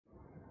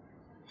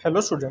Hello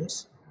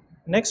students,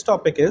 next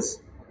topic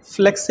is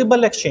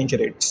flexible exchange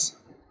rates.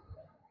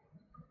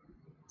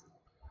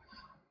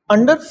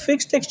 Under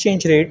fixed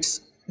exchange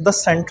rates, the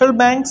central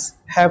banks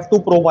have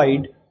to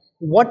provide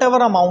whatever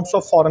amounts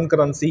of foreign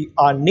currency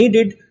are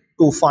needed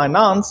to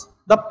finance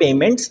the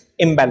payments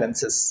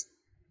imbalances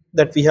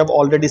that we have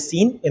already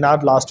seen in our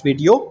last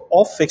video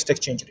of fixed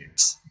exchange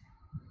rates.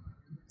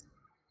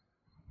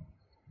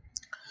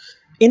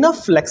 In a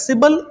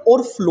flexible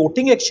or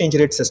floating exchange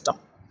rate system,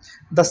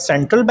 the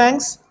central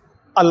banks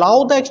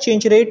allow the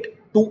exchange rate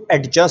to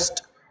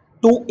adjust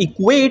to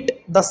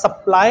equate the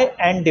supply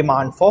and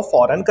demand for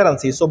foreign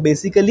currency. So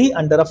basically,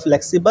 under a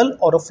flexible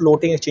or a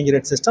floating exchange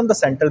rate system, the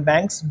central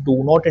banks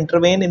do not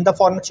intervene in the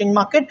foreign exchange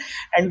market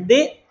and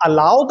they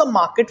allow the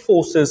market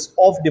forces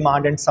of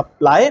demand and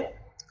supply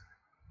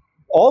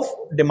of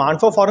demand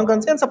for foreign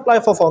currency and supply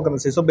for foreign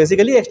currency. So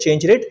basically,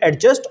 exchange rate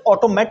adjusts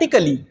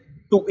automatically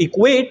to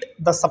equate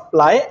the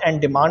supply and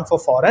demand for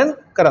foreign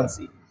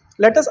currency.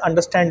 Let us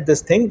understand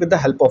this thing with the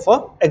help of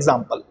an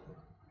example.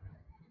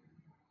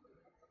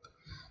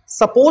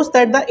 Suppose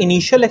that the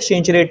initial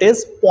exchange rate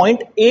is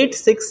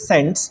 0.86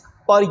 cents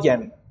per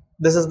yen.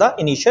 This is the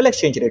initial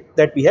exchange rate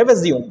that we have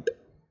assumed.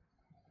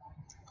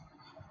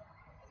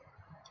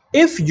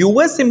 If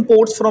US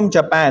imports from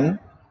Japan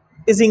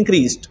is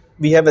increased,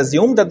 we have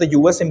assumed that the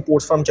US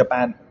imports from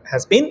Japan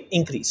has been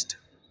increased.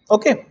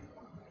 Okay.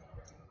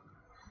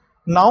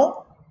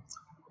 Now,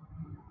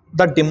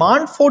 the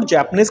demand for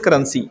Japanese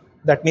currency,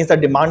 that means the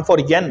demand for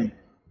yen,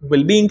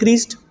 will be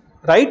increased,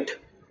 right?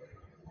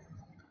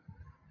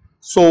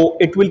 So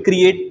it will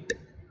create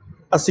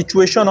a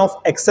situation of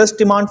excess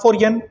demand for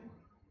yen.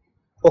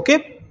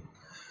 Okay.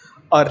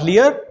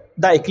 Earlier,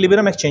 the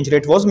equilibrium exchange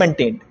rate was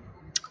maintained.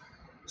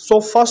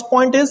 So first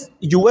point is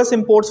US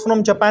imports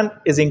from Japan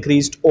is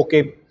increased.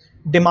 Okay.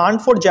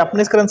 Demand for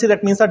Japanese currency,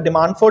 that means the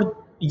demand for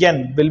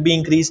yen will be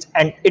increased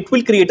and it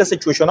will create a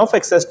situation of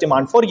excess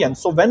demand for yen.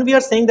 So when we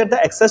are saying that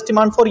the excess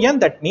demand for yen,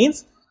 that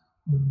means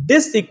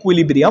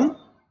disequilibrium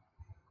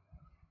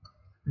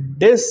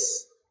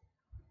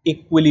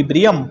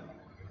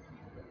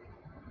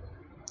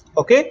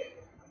okay,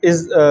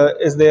 is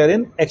there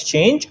in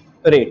exchange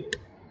rate.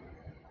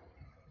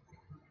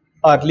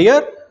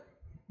 Earlier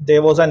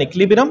there was an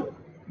equilibrium,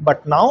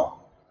 but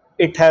now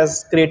it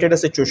has created a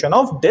situation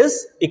of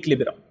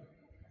disequilibrium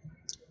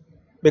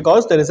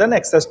because there is an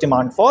excess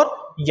demand for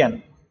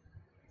yen.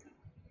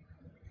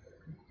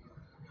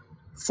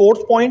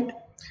 Fourth point,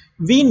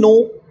 we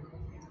know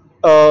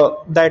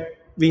that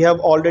we have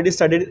already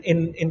studied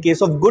in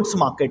case of goods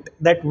market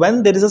that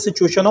when there is a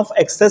situation of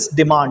excess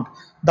demand,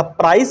 the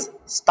price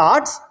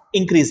starts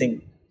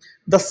increasing.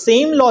 The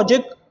same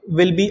logic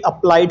will be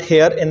applied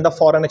here in the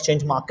foreign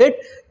exchange market,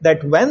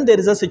 that when there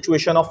is a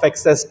situation of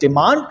excess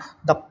demand,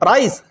 the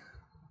price,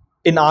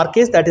 in our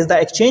case that is the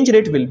exchange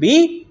rate, will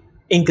be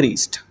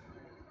increased.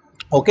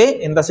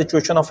 Okay, in the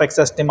situation of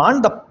excess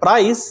demand, the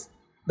price,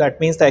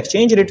 that means the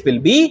exchange rate, will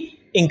be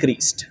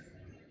increased.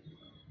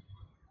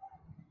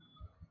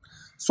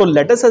 So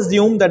let us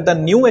assume that the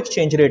new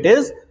exchange rate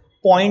is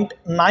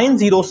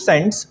 0.90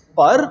 cents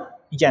per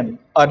yen.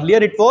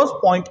 Earlier it was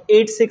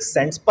 0.86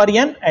 cents per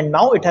yen and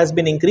now it has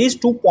been increased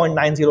to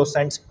 0.90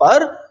 cents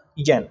per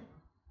yen.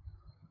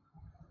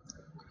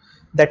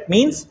 That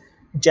means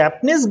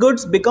Japanese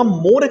goods become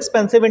more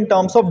expensive in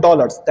terms of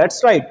dollars.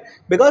 That's right,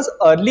 because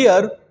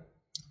earlier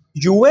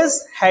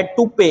US had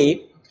to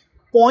pay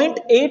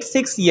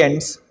 0.86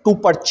 yens to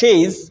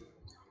purchase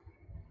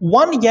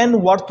 1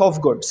 yen worth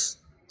of goods.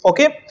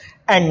 Okay,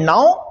 and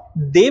now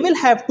they will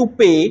have to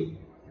pay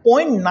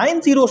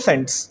 0.90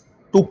 cents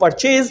to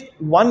purchase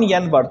 1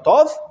 yen worth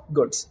of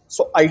goods.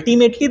 So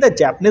ultimately the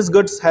Japanese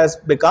goods has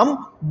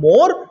become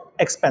more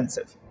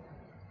expensive,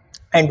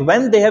 and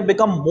when they have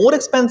become more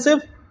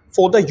expensive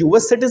for the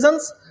US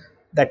citizens,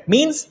 that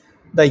means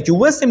the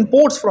US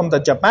imports from the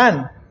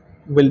Japan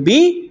will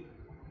be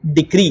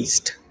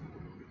decreased.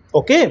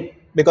 Okay,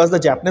 because the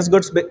Japanese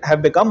goods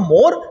have become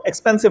more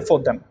expensive for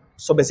them.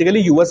 So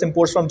basically US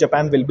imports from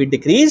Japan will be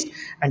decreased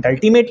and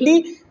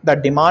ultimately the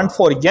demand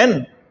for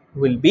yen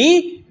will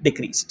be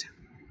decreased.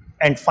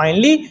 And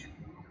finally,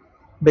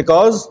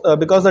 because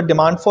the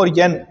demand for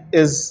yen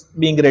is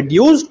being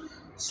reduced,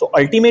 so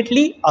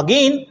ultimately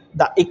again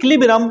the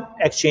equilibrium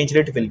exchange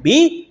rate will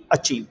be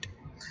achieved.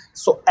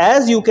 So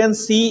as you can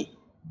see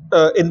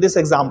in this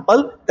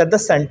example, that the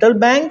central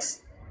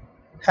banks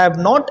have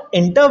not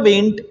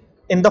intervened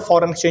in the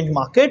foreign exchange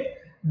market.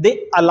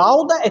 They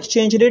allow the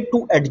exchange rate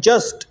to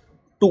adjust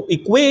to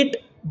equate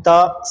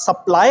the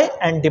supply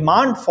and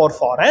demand for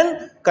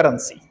foreign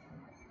currency.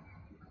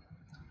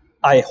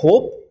 I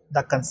hope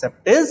the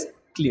concept is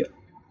clear.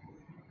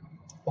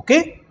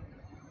 Okay.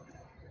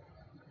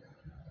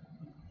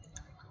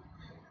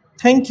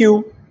 Thank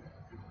you.